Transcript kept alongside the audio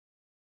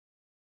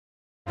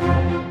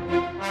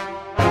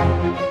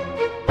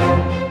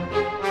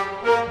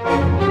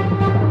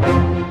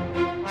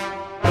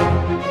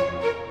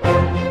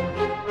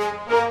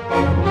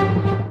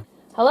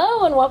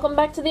welcome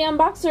back to the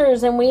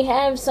Unboxers, and we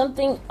have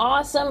something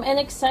awesome and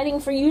exciting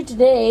for you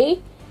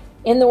today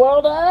in the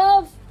world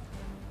of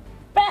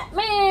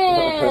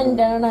Batman!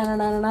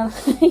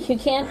 You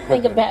can't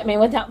think of Batman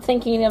without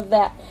thinking of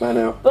that. I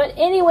know. But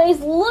anyways,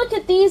 look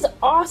at these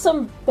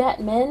awesome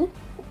Batmen.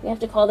 We have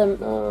to call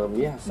them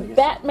yes, I guess.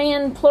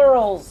 Batman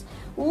plurals.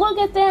 Look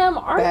at them.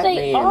 Aren't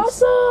they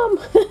awesome?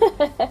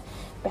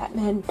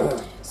 Batman.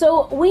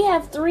 So we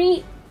have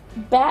 3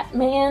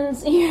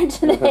 Batmans here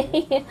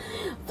today.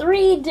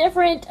 3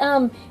 different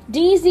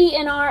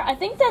DZNR. I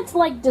think that's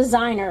like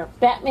designer,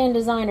 Batman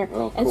designer.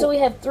 Oh, cool. And so we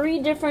have 3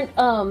 different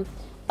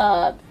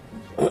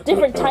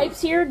different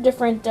types here,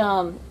 different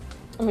let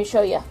me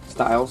show you.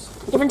 Styles.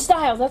 Different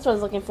styles, that's what I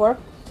was looking for.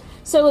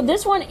 So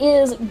this one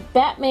is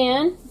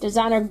Batman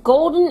Designer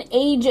Golden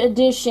Age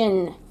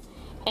Edition.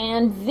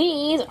 And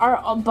these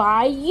are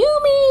by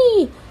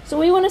Yume. So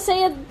we want to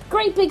say a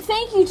great big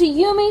thank you to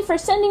Yume for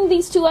sending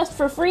these to us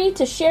for free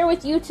to share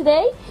with you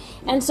today.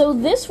 And so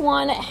this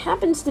one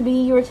happens to be,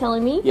 you were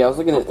telling me. Yeah, I was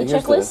looking at the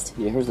checklist.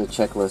 Here's the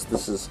checklist.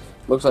 This is,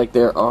 looks like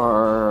there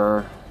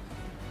are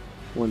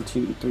 1,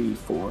 2, 3,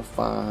 4,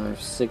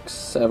 5, 6,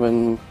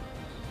 7,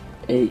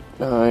 8,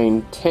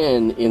 9,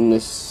 10 in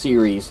this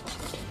series.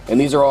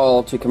 And these are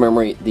all to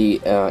commemorate the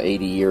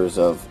 80 years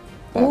of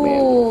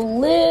Batman. Ooh,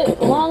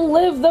 long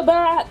live the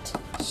Bat!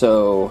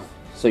 So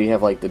you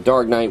have like the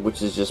Dark Knight,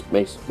 which is just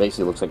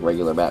basically looks like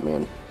regular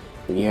Batman.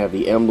 Then you have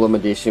the Emblem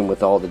Edition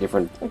with all the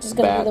different which is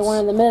going to be the one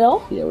in the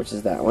middle. Yeah, which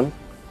is that one.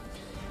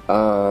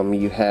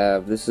 You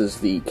have, this is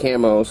the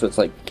camo, so it's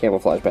like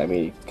camouflage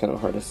Batman. Kind of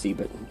hard to see,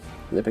 but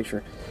in the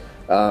picture.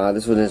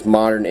 This one is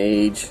Modern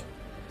Age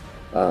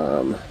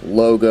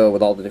logo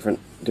with all the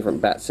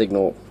different bat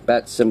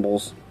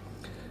symbols.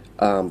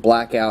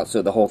 Blackout,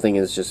 so the whole thing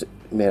is just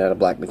made out of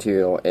black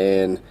material,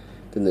 and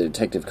then the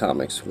Detective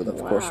Comics with, of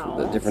course,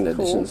 the different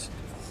editions.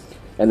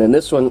 And then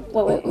this one,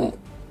 wait.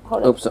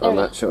 Hold on. Oops, I'm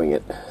not showing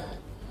it.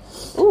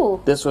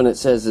 Ooh. This one, it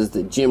says, is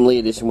the Jim Lee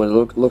edition, when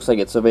it looks like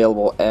it's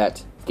available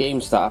at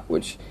GameStop,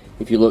 which,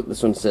 if you look,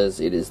 this one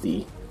says it is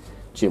the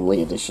Jim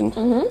Lee edition.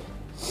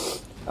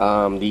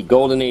 The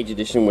Golden Age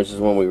edition, which is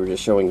one we were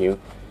just showing you,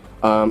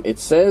 it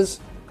says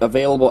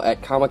available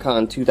at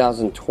Comic-Con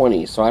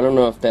 2020, so I don't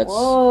know if that's,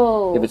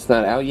 if it's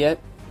not out yet.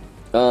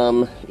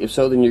 If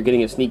so, then you're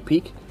getting a sneak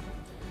peek.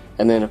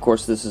 And then, of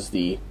course, this is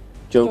the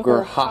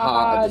Joker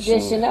Ha-Ha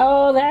edition.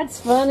 Oh, that's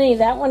funny.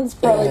 That one's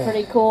probably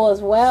pretty cool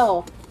as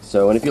well.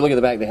 So, and if you look at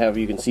the back,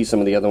 you can see some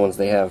of the other ones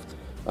they have.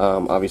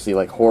 Obviously,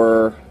 like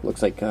horror,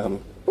 looks like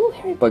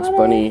Bugs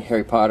Bunny,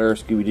 Harry Potter,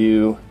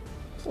 Scooby-Doo.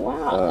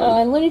 Wow,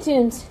 and Looney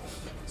Tunes.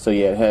 So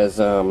yeah, it has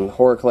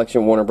Horror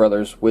Collection, Warner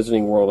Brothers,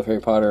 Wizarding World of Harry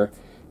Potter,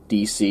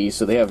 DC.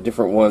 So they have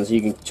different ones.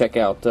 You can check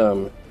out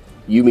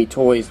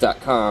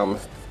YumeToys.com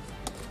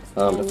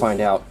to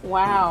find out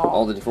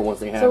all the different ones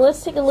they have. So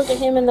let's take a look at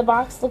him in the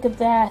box. Look at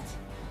that.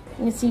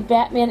 You can see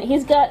Batman.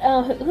 He's got,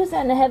 who's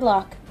that in a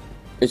headlock?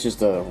 It's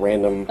just a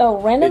random... Oh,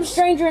 random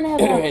stranger in a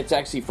headlock. It's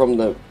actually from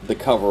the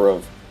cover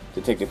of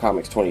Detective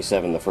Comics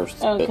 27, the first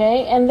bit.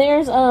 Okay, and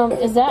there's,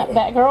 is that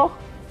Batgirl?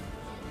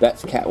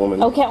 That's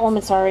Catwoman. Oh,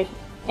 Catwoman, sorry.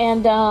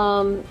 And,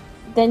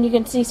 then you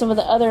can see some of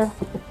the other,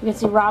 you can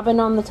see Robin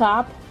on the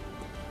top.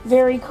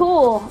 Very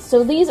cool.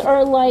 So these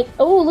are like,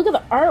 oh, look at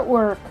the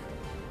artwork.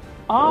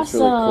 Awesome.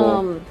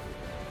 Really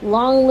cool.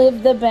 Long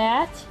live the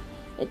Bat.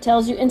 It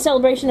tells you, in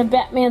celebration of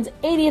Batman's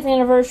 80th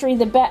anniversary,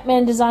 the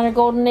Batman Designer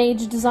Golden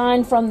Age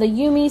design from the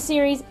Yume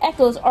series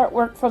echoes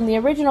artwork from the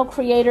original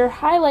creator,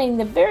 highlighting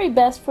the very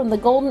best from the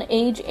Golden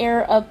Age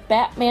era of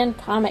Batman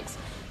comics,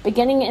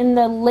 beginning in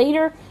the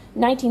later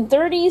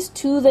 1930s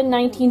to the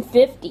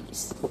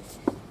 1950s.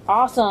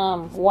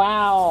 Awesome.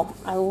 Wow.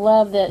 I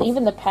love that.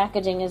 Even the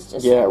packaging is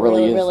just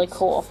really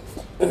cool.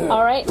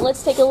 Alright,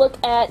 let's take a look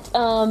at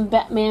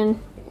Batman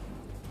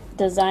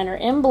Designer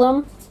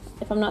Emblem.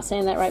 If I'm not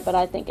saying that right, but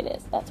I think it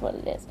is. That's what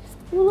it is.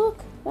 Ooh,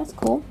 look. That's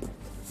cool.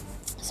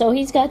 So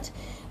he's got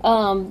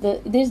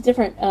these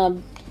different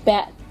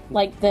bat,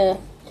 like on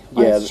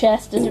his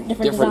chest,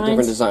 different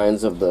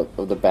designs of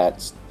the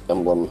Bat's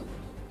emblem.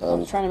 I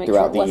was trying to make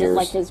sure it wasn't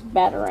like his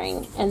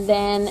batarang. And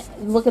then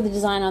look at the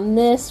design on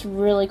this,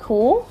 really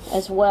cool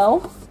as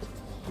well.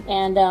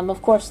 And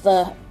of course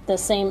the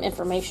same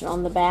information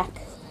on the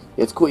back.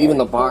 It's cool. Even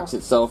the box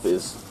itself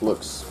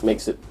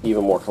makes it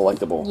even more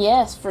collectible.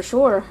 Yes, for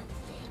sure.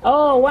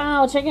 Oh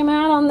wow, check him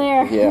out on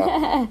there.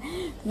 Yeah.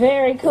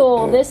 Very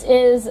cool. This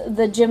is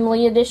the Jim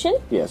Lee edition.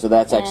 Yeah, so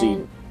that's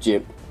actually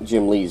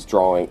Jim Lee's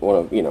drawing, one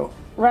of,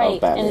 right, of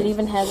Batman. And it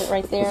even has it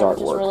right there, which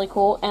is really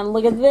cool. And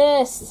look at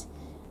this.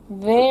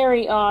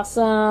 Very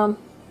awesome.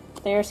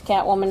 There's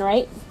Catwoman,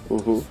 right?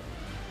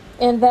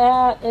 And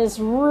that is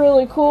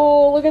really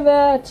cool. Look at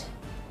that.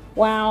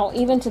 Wow,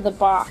 even to the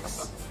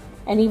box.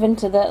 And even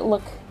to the,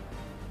 look,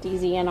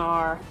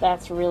 DZNR.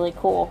 That's really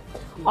cool.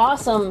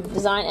 Awesome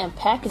design and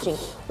packaging.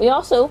 We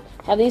also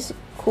have these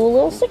cool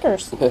little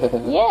stickers.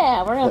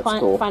 Yeah, we're going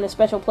to find a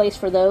special place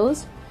for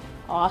those.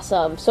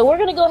 Awesome. So we're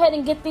going to go ahead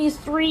and get these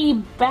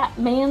 3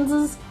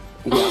 Batmanses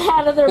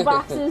out of their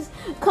boxes.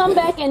 Come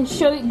back and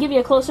give you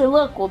a closer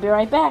look. We'll be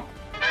right back.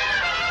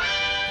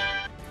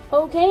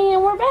 Okay,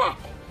 and we're back.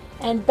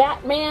 And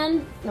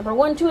Batman, number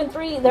 1, 2, and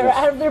 3, they're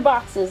out of their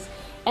boxes.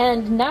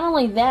 And not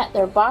only that,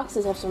 their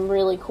boxes have some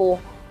really cool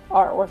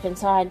artwork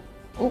inside.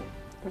 Oh,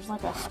 there's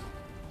like a,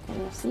 can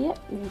you see it?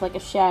 There's like a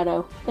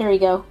shadow. There you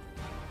go.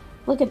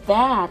 Look at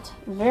that.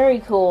 Very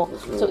cool.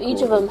 Really so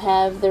each of them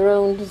have their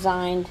own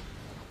designed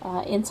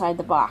inside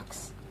the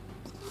box.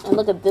 And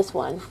look at this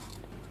one.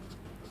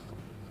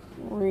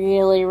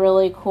 Really,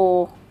 really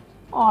cool.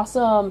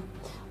 Awesome.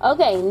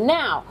 Okay,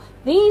 now,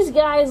 these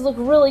guys look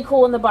really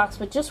cool in the box,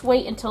 but just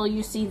wait until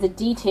you see the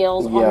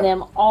details on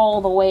them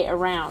all the way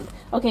around.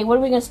 Okay, what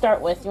are we going to start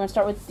with? You want to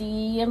start with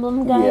the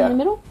emblem guy in the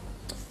middle?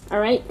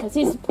 Alright, because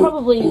he's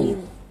probably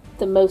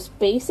the most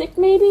basic,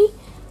 maybe,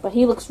 but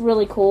he looks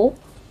really cool.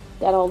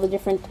 Got all the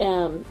different,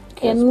 and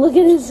look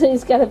at his,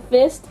 he's got a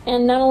fist,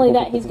 and not only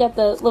that, he's got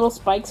the little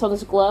spikes on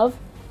his glove.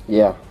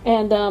 Yeah.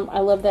 And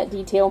I love that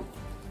detail.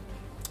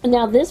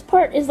 Now, this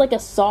part is like a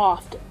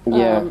soft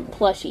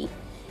plushie.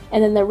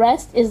 And then the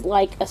rest is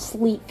like a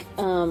sleek,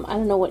 I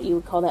don't know what you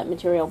would call that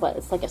material, but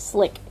it's like a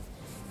slick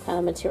kind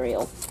of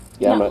material.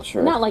 Yeah, I'm not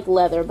sure. Not like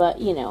leather, but,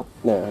 you know,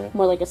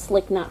 more like a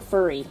slick, not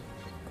furry.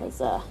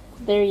 Because,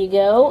 there you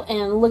go.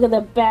 And look at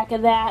the back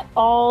of that,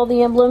 all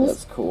the emblems.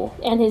 That's cool.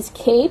 And his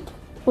cape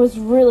was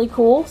really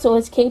cool. So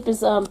his cape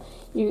is,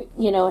 you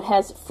know, it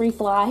has free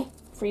fly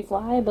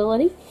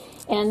ability.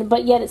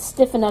 But yet it's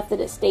stiff enough that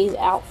it stays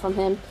out from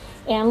him.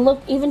 And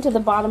look, even to the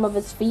bottom of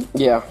his feet.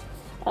 Yeah.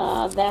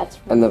 That's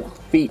and the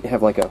feet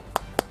have like a...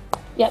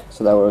 Yep.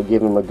 So that will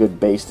give him a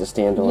good base to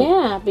stand on.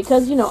 Yeah,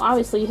 because, you know,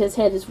 obviously his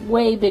head is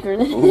way bigger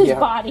than his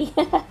body.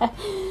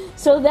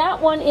 So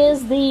that one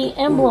is the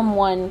emblem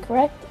one,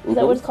 correct? Is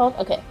that what it's called?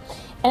 Okay.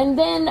 And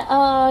then,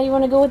 you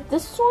want to go with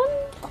this one?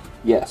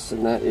 Yes,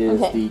 and that is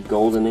the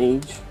Golden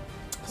Age.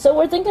 So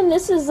we're thinking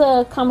this is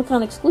a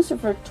Comic-Con exclusive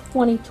for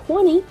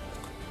 2020.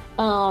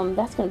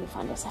 That's going to be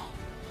fun to say.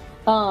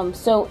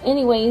 So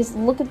anyways,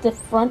 look at the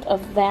front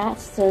of that.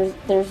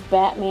 There's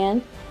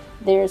Batman,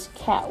 there's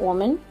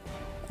Catwoman,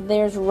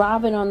 there's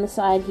Robin on the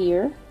side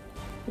here.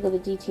 Look at the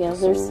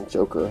details. There's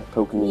Joker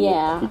poking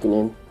peeking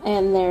in.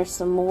 And there's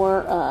some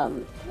more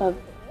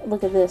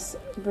look at this,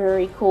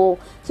 very cool.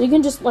 So you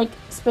can just like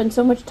spend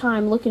so much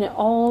time looking at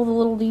all the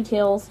little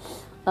details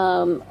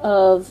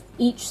of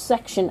each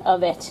section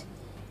of it.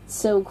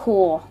 So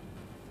cool.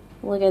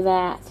 Look at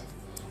that.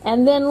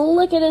 And then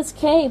look at his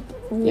cape.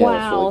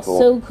 Wow, really cool.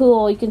 So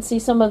cool. You can see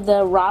some of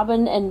the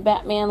Robin and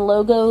Batman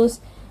logos.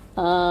 Is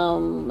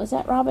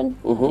that Robin?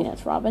 I think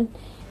that's Robin.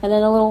 And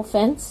then a little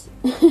fence.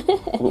 I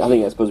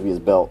think that's supposed to be his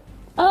belt.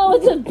 Oh,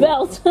 it's a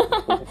belt.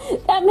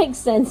 That makes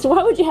sense.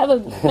 Why would you have a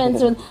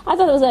fence? I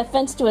thought it was a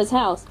fence to his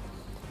house.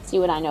 See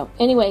what I know.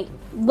 Anyway,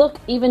 look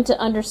even to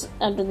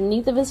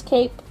underneath of his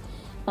cape,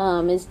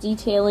 his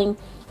detailing,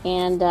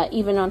 and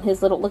even on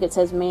his little, look, it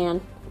says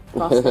man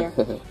across there.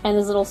 And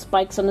his little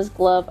spikes on his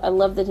glove. I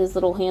love that his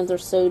little hands are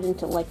sewed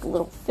into like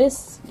little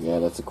fists. Yeah,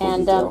 that's a cool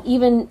and detail.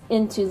 Even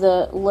into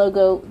the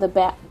logo, the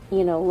bat,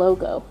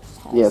 logo.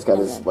 Yeah, it's got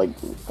his like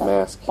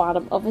mask.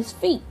 Bottom of his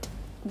feet.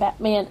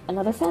 Batman,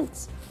 another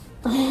fence.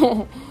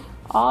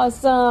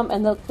 Awesome.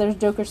 And look, there's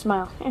Joker's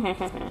smile.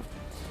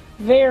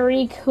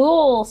 Very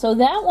cool. So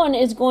that one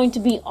is going to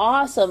be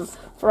awesome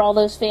for all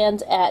those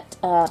fans at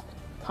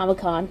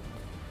Comic-Con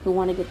who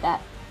want to get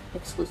that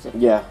exclusive.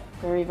 Yeah.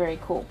 Very, very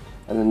cool.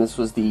 And then this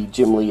was the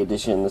Jim Lee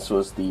edition. This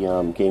was the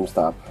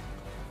GameStop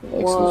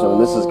exclusive.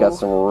 And this has got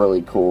some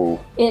really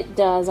cool... It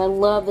does. I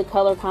love the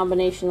color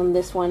combination on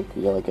this one.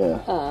 You got like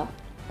a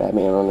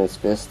Batman on his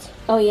fist.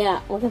 Oh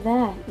yeah, look at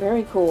that.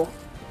 Very cool.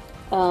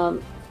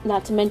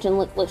 Not to mention,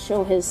 let's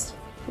show his...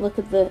 Look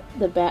at the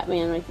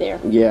Batman right there.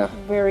 Yeah.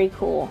 Very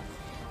cool.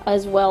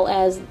 As well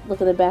as,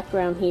 look at the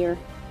background here.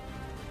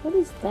 What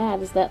is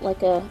that? Is that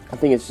like a... I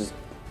think it's just...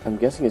 I'm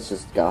guessing it's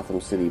just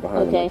Gotham City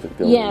behind like, the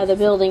building. Yeah, the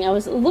building. It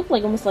looked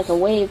like almost like a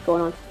wave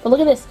going on. But look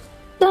at this.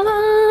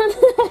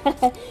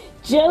 Dun-dun!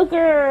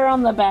 Joker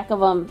on the back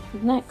of him.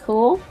 Isn't that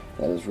cool?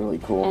 That is really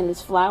cool. And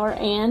his flower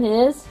and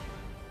his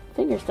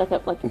finger stuck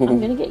up like,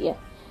 I'm gonna get you.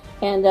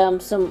 And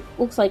some,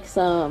 looks like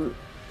some,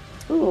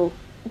 ooh,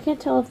 I can't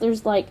tell if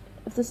there's like,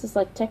 if this is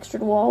like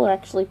textured wall or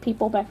actually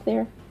people back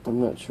there.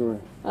 I'm not sure.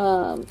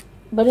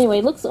 But anyway,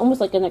 it looks almost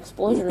like an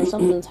explosion or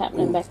something's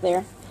happening back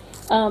there.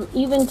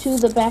 Even to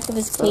the back of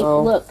his cape,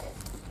 look.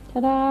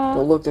 Ta-da!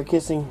 Oh, look, they're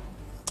kissing.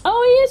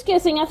 Oh, he is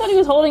kissing. I thought he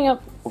was holding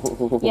up.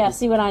 Yeah,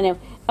 see what I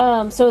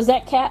know. So is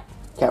that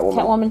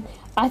Catwoman?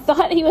 I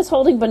thought he was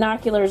holding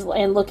binoculars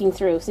and looking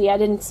through. See, I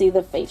didn't see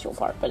the facial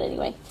part, but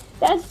anyway.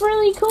 That's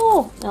really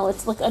cool. Now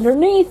let's look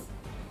underneath.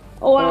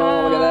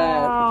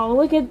 Wow. Oh,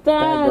 look at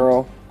that. Look at that.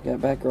 Batgirl.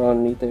 Got Batgirl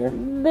underneath there.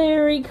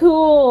 Very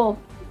cool.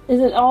 Is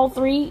it all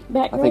three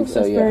Batgirls? I think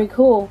so, yeah. Very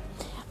cool.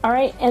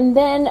 Alright, and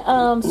then,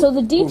 so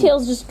the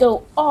details just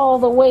go all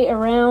the way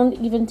around,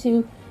 even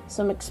to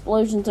some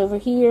explosions over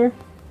here.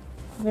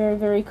 Very,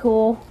 very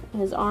cool.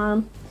 His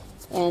arm.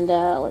 And,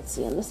 let's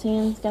see, on this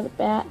hand, he's got a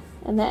bat.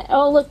 And that,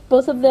 oh, look,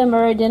 both of them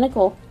are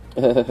identical.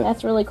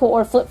 That's really cool.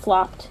 Or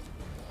flip-flopped.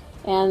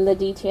 And the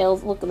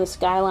details, look at the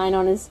skyline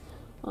on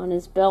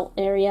his belt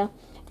area.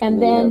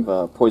 And then you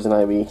have Poison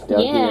Ivy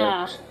down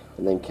yeah, here.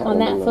 And then Catwoman on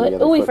that on foot. the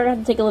other Oh, we foot. forgot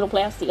to take a little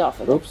plastic off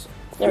of it. Oops.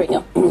 There we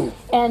go.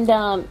 And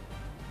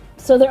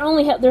so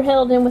they're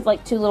held in with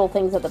like 2 little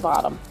things at the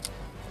bottom,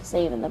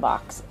 saving the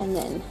box. And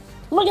then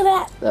look at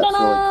that! That's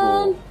really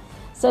cool.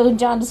 So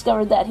John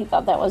discovered that. He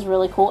thought that was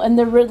really cool. And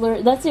the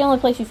Riddler, that's the only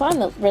place you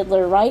find the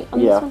Riddler, right? On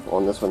Yeah, this one?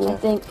 on this one, yeah.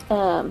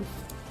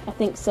 I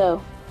think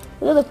so.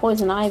 Look at the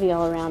Poison Ivy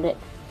all around it.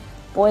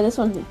 Boy, this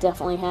one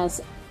definitely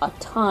has a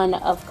ton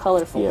of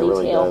colorful detail. Yeah, it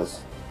really does.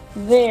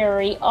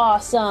 Very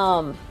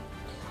awesome.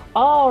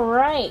 All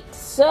right,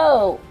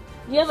 so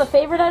you have a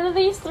favorite out of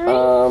these 3?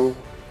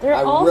 They're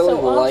I also really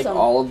awesome. like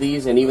all of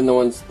these, and even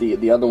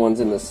the other ones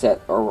in the set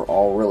are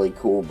all really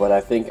cool. But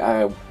I think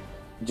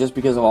just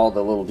because of all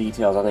the little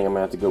details, I think I'm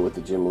gonna have to go with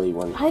the Jim Lee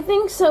one. I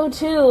think so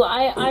too.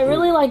 I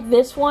really like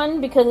this one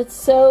because it's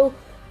so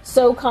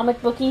comic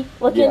booky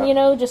looking. Yeah. You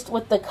know, just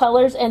with the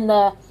colors and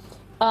the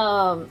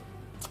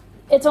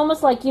it's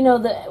almost like, you know,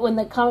 when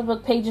the comic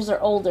book pages are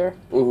older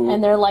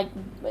and they're like,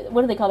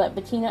 what do they call that,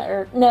 patina?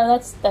 Or no,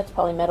 that's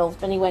probably metals.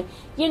 But anyway,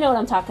 you know what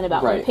I'm talking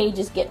about. Right. When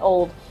pages get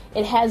old,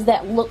 it has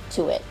that look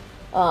to it.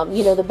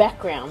 You know, the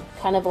background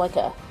kind of like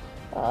a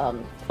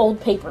old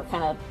paper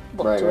kind of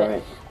look to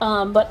it.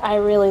 But I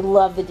really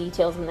love the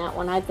details in that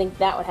one. I think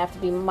that would have to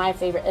be my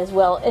favorite as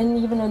well, and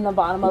even in the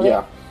bottom of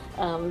it.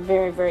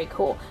 Very, very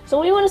cool.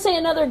 So we want to say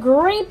another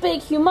great,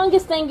 big,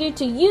 humongous thank you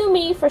to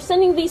Yume for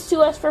sending these to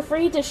us for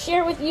free to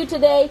share with you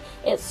today.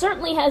 It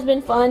certainly has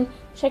been fun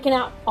checking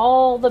out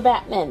all the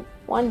Batmen.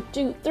 1,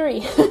 2,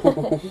 3.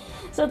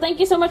 So thank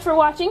you so much for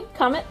watching.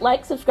 Comment,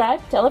 like,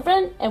 subscribe, tell a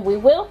friend, and we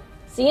will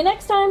see you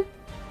next time.